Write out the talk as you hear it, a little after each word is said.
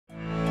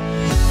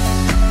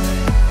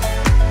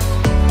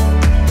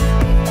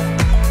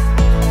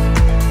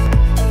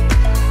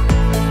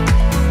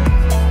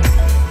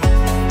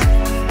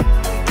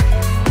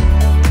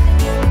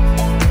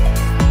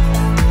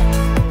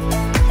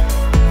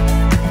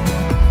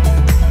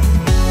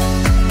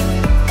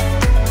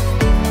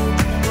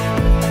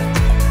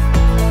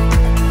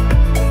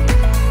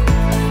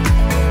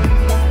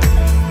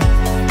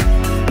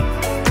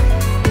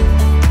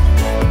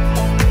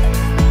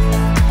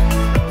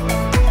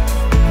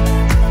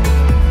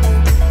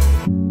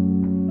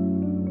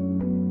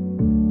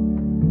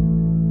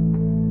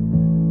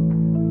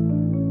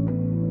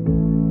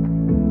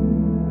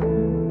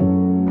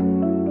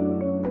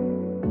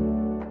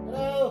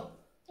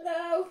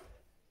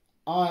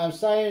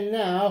And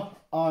now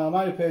I'm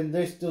hoping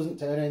this doesn't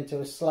turn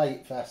into a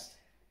slate fest.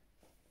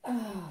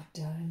 Oh,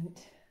 don't.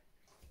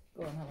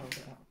 Go on, I'll hold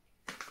it up.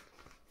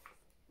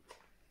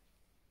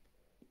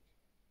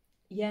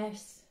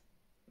 Yes,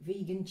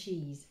 vegan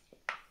cheese.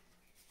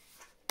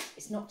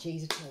 It's not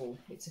cheese at all.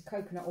 It's a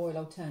coconut oil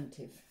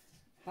alternative.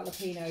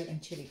 Jalapeno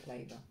and chili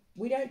flavour.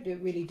 We don't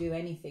really do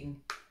anything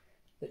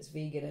that's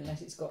vegan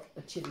unless it's got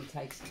a chili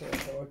taste to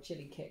it or a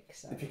chili kick.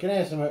 So if you can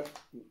hear something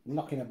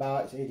knocking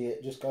about, it's an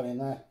idiot just gone in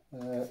there.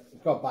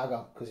 He's got a bag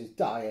on because he's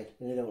tired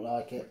and he don't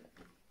like it.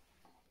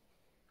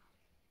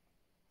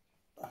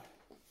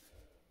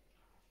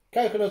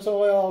 Coconut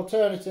oil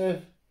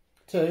alternative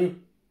to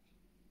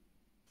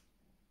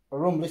a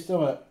rumbly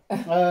stomach.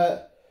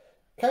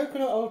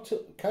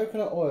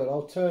 Coconut oil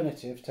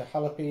alternative to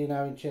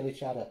jalapeno and chili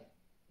cheddar.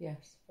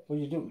 yes. Well,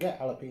 you don't get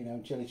jalapeno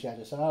and chili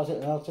cheddar, so how's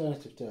it an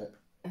alternative to it?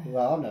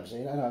 Well, I've never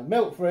seen it. Anyway,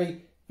 milk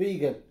free,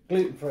 vegan,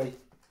 gluten free.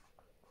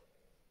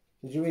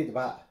 Did you read the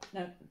back?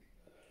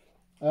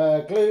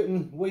 No.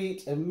 Gluten,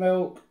 wheat, and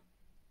milk.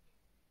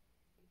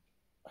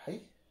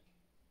 Hey,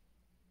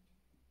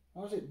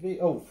 how's it?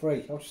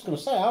 Free. I was just going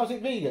to say, how's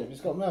it vegan if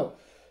it's got milk?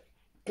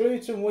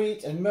 Gluten,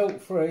 wheat, and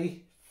milk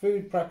free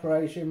food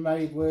preparation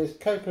made with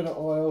coconut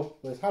oil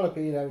with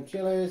jalapeno and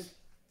chilies.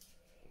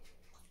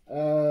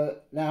 Now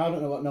I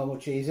don't know what normal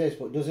cheese is,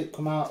 but does it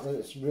come out that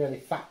it's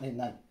really fattening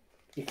then?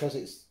 Because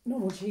it's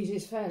Normal cheese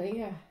is fairly,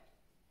 yeah.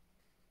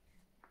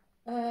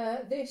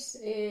 This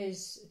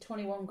is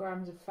 21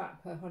 grams of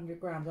fat per 100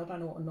 grams. I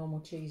don't know what a normal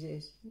cheese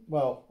is.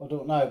 well, I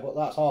don't know, but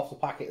that's half the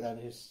packet then.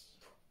 Is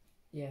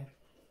Yeah.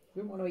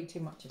 You don't want to eat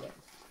too much of it.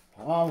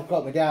 I've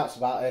got my doubts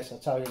about this, I'll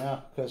tell you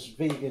now, because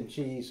vegan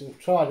cheese, we've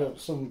tried up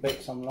some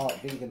bits on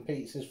like vegan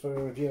pizzas for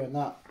a review and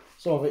that.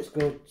 Some of it's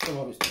good, some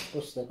of it's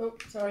disgusting. Oh,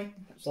 sorry.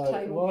 So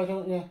Table. why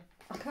don't you?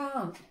 I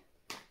can't.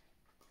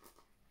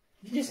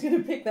 You're just going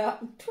to pick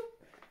that.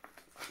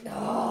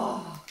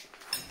 Oh.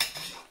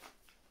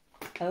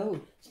 Oh.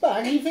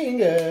 Spaggy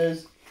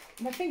fingers!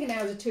 My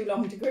fingernails are too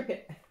long to grip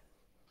it.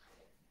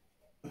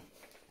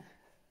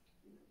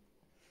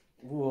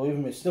 Ooh,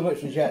 even my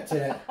stomach's rejecting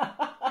it.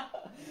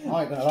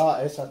 I ain't gonna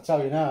like this, I'll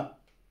tell you now.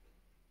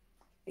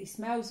 It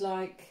smells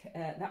like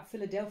that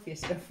Philadelphia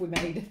stuff we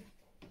made.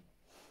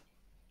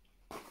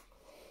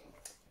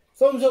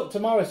 Thumbs up to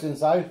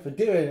Morrisons though for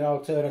doing an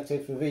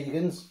alternative for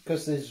vegans,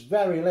 because there's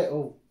very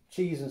little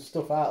cheese and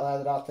stuff out there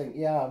that I think,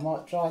 yeah, I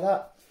might try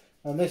that.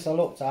 And this I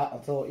looked at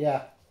and thought,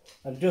 yeah.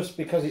 And just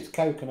because it's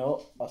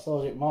coconut, I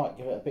thought it might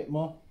give it a bit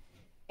more.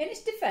 In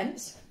its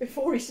defence,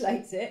 before he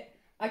slates it,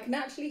 I can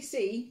actually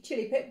see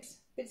chili pips,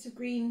 bits of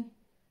green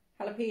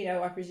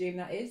jalapeno, I presume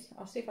that is.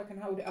 I'll see if I can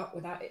hold it up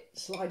without it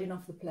sliding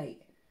off the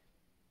plate.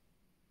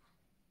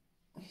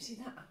 You see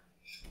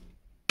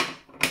that?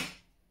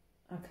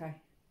 Okay.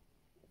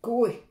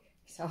 Gooey.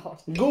 It's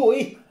hard.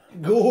 Gooey!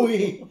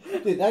 Gooey!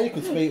 Didn't know you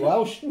could speak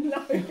Welsh.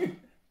 No.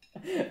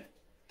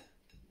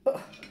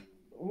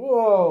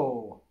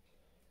 Whoa!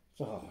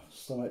 Oh,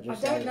 stomach I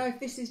just don't know if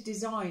this is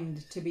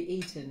designed to be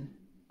eaten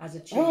as a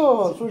cheese.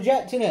 Oh, it's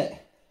rejecting it.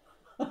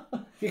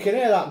 If you can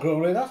hear that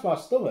grumbling, that's my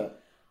stomach.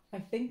 I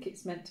think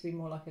it's meant to be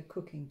more like a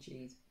cooking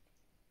cheese.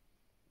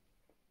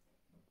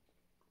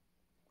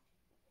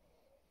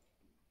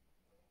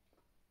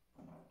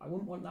 I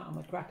wouldn't want that on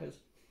my crackers.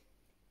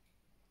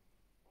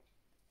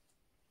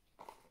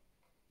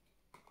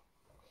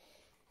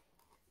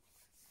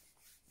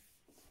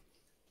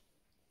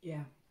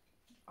 Yeah,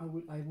 I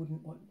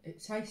wouldn't want.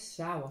 It tastes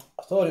sour.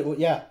 I thought it would,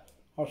 yeah.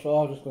 That's what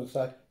I was just going to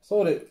say. I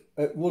thought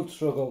it would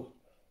struggle.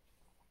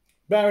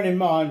 Bearing in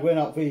mind, we're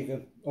not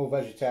vegan or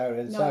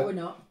vegetarian. No, so we're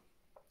not.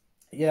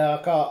 yeah,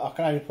 I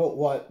can only put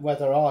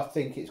whether I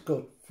think it's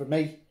good for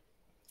me.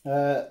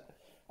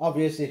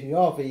 Obviously, if you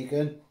are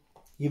vegan,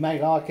 you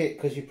may like it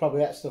because you've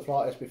probably had stuff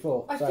like this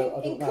before. I so think I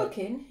don't in know.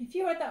 cooking, if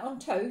you had that on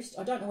toast,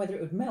 I don't know whether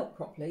it would melt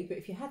properly, but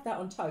if you had that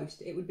on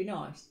toast, it would be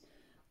nice.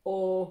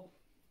 Or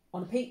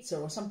on a pizza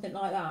or something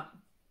like that.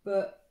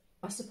 But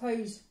I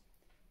suppose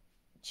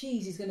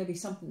cheese is going to be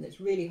something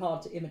that's really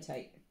hard to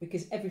imitate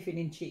because everything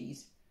in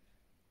cheese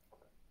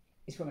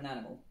is from an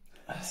animal.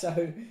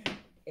 So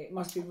it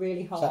must be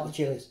really hard. Is that the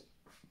chilies?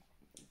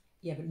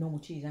 Yeah, but normal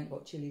cheese ain't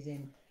got chilies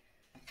in.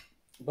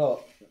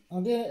 But I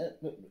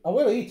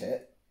will eat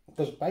it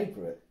because I paid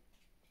for it.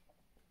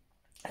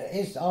 It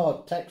is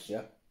hard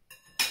texture.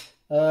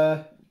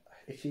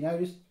 If you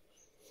notice,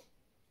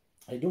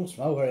 it don't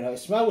smell very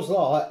nice. It smells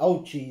like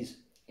old cheese.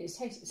 It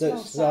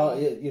smells sour.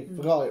 You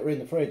forgot it were in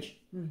the fridge.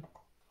 Mm.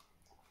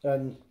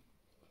 And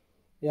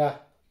yeah.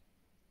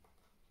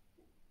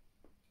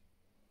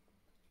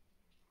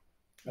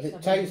 And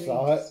it tastes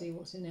like see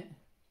what's in it.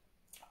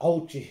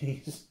 old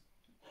cheese.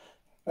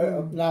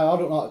 No, I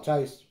don't like the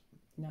taste.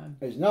 No.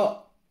 It's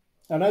not.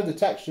 I know the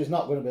texture is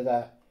not going to be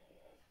there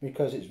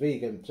because it's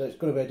vegan, so it's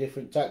going to be a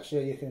different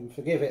texture. You can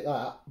forgive it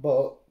that,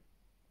 but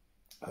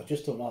I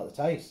just don't like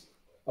the taste.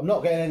 I'm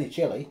not getting any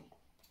chilli.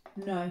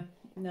 No,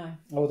 no.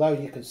 Although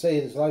you can see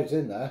there's loads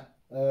in there.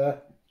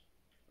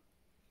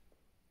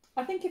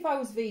 I think if I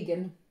was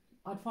vegan,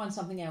 I'd find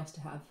something else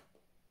to have,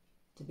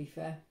 to be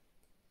fair.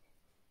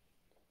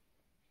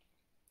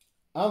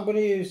 I'm going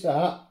to use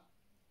that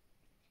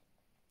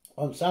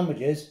on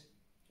sandwiches,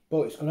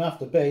 but it's going to have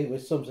to be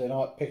with something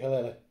like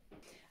piccalilli.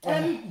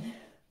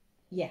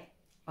 Yeah,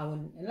 I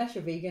wouldn't unless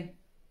you're vegan.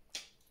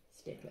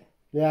 Stickler.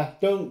 Yeah,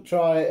 don't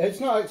try it. It's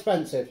not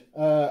expensive,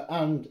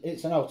 and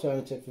it's an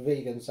alternative for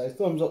vegans. So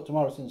thumbs up to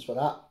Morrisons for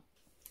that.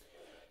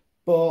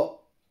 But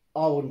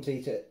I wouldn't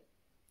eat it.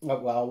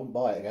 Well, I wouldn't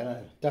buy it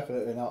again.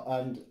 Definitely not.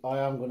 And I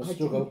am going to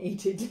struggle. I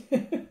didn't eat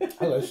it.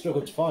 I'm going to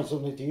struggle to find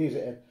something to use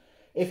it in.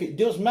 If it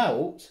does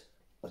melt,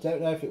 I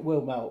don't know if it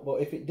will melt,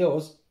 but if it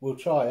does, we'll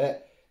try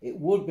it. It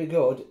would be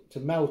good to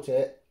melt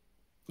it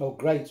or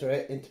grate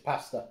it into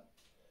pasta.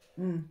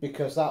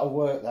 Because that'll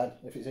work then.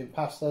 If it's in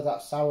pasta,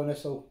 that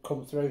sourness will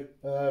come through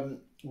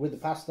with the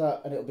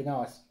pasta and it'll be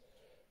nice.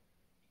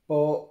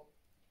 But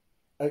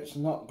it's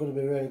not going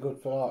to be really good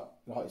for,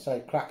 like you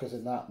say, crackers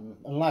and that,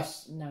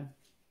 unless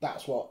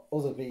that's what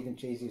other vegan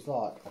cheese is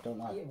like. I don't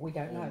know. Yeah, we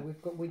don't know.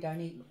 We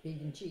don't eat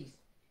vegan cheese.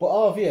 But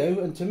our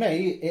view, and to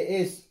me,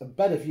 it is a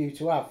better view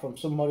to have from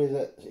somebody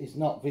that is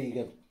not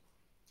vegan,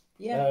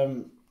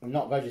 and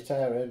not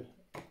vegetarian,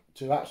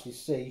 to actually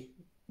see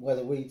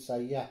whether we'd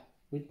say, yeah,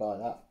 we'd buy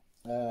that.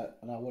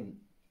 And I wouldn't.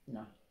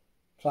 No.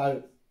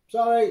 So,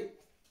 sorry,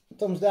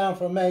 thumbs down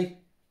from me.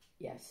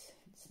 Yes,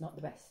 it's not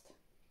the best.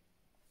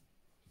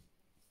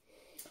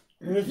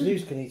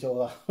 Zeus can eat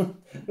all that.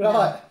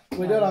 Right,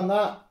 we're done on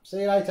that.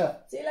 See you later.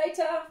 See you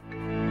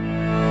later.